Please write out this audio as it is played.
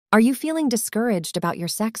Are you feeling discouraged about your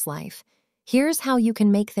sex life? Here's how you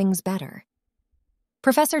can make things better.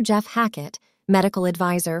 Professor Geoff Hackett, medical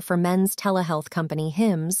advisor for men's telehealth company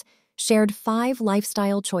Hims, shared 5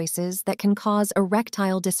 lifestyle choices that can cause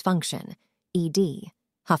erectile dysfunction, ED,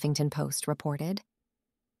 Huffington Post reported.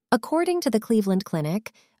 According to the Cleveland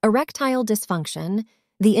Clinic, erectile dysfunction,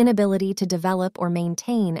 the inability to develop or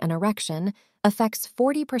maintain an erection, affects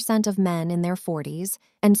 40% of men in their 40s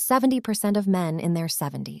and 70% of men in their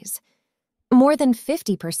 70s. More than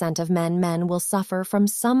 50% of men will suffer from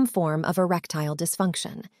some form of erectile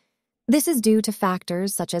dysfunction. This is due to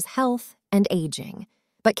factors such as health and aging,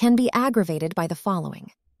 but can be aggravated by the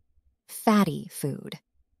following. Fatty food.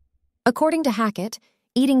 According to Hackett,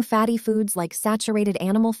 eating fatty foods like saturated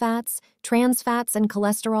animal fats, trans fats, and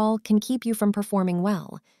cholesterol can keep you from performing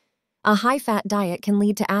well. A high-fat diet can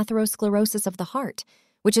lead to atherosclerosis of the heart,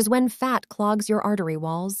 which is when fat clogs your artery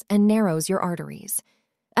walls and narrows your arteries.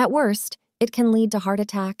 At worst, it can lead to heart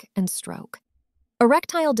attack and stroke.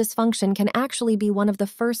 Erectile dysfunction can actually be one of the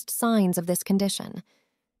first signs of this condition.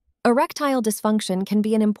 Erectile dysfunction can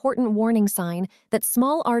be an important warning sign that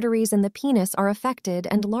small arteries in the penis are affected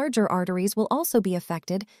and larger arteries will also be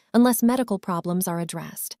affected unless medical problems are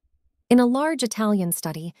addressed. In a large Italian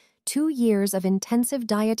study, 2 years of intensive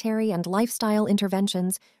dietary and lifestyle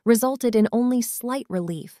interventions resulted in only slight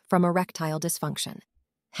relief from erectile dysfunction,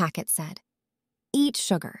 Hackett said. Eat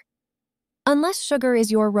sugar. Unless sugar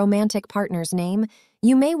is your romantic partner's name,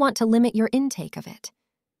 you may want to limit your intake of it.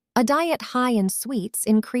 A diet high in sweets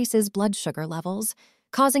increases blood sugar levels,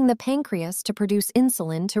 causing the pancreas to produce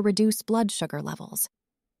insulin to reduce blood sugar levels.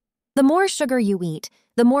 The more sugar you eat,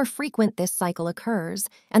 the more frequent this cycle occurs,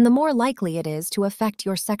 and the more likely it is to affect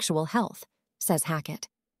your sexual health, says Hackett.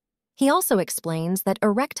 He also explains that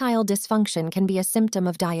erectile dysfunction can be a symptom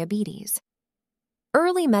of diabetes.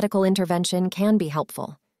 Early medical intervention can be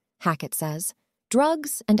helpful, Hackett says.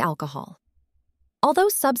 Drugs and alcohol. Although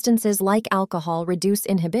substances like alcohol reduce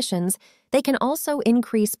inhibitions, they can also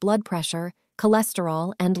increase blood pressure,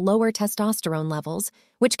 cholesterol, and lower testosterone levels,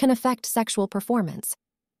 which can affect sexual performance.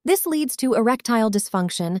 This leads to erectile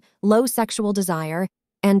dysfunction, low sexual desire,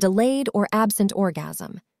 and delayed or absent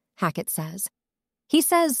orgasm, Hackett says. He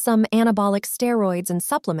says some anabolic steroids and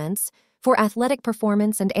supplements for athletic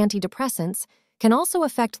performance and antidepressants can also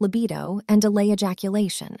affect libido and delay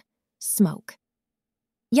ejaculation. Smoke.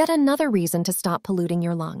 Yet another reason to stop polluting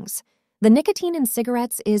your lungs. The nicotine in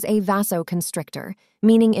cigarettes is a vasoconstrictor,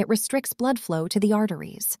 meaning it restricts blood flow to the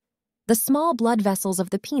arteries. The small blood vessels of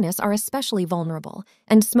the penis are especially vulnerable,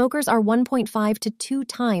 and smokers are 1.5 to 2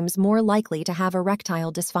 times more likely to have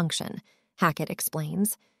erectile dysfunction, Hackett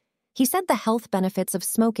explains. He said the health benefits of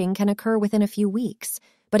smoking can occur within a few weeks,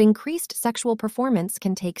 but increased sexual performance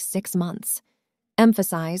can take 6 months.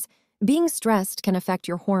 Emphasize, being stressed can affect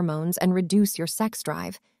your hormones and reduce your sex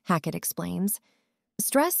drive, Hackett explains.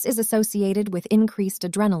 Stress is associated with increased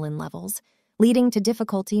adrenaline levels, leading to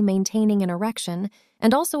difficulty maintaining an erection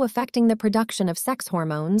and also affecting the production of sex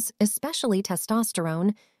hormones, especially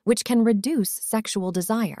testosterone, which can reduce sexual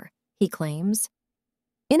desire, he claims.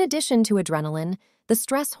 In addition to adrenaline, the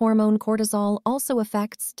stress hormone cortisol also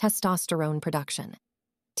affects testosterone production.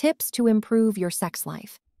 Tips to improve your sex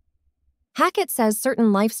life. Hackett says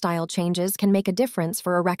certain lifestyle changes can make a difference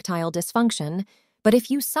for erectile dysfunction, but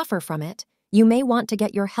if you suffer from it, you may want to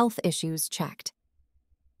get your health issues checked.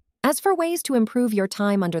 As for ways to improve your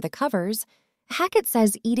time under the covers, Hackett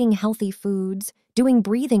says eating healthy foods, doing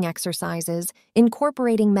breathing exercises,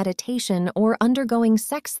 incorporating meditation, or undergoing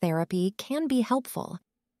sex therapy can be helpful.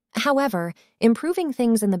 However, improving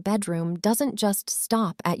things in the bedroom doesn't just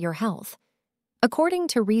stop at your health. According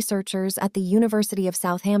to researchers at the University of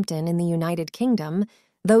Southampton in the United Kingdom,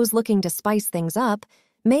 those looking to spice things up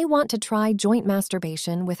may want to try joint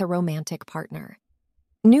masturbation with a romantic partner.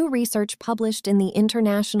 New research published in the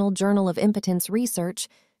International Journal of Impotence Research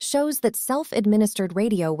shows that self-administered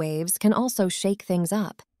radio waves can also shake things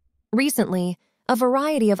up. Recently, a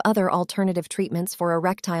variety of other alternative treatments for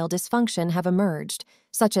erectile dysfunction have emerged,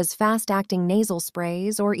 such as fast-acting nasal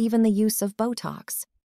sprays or even the use of Botox.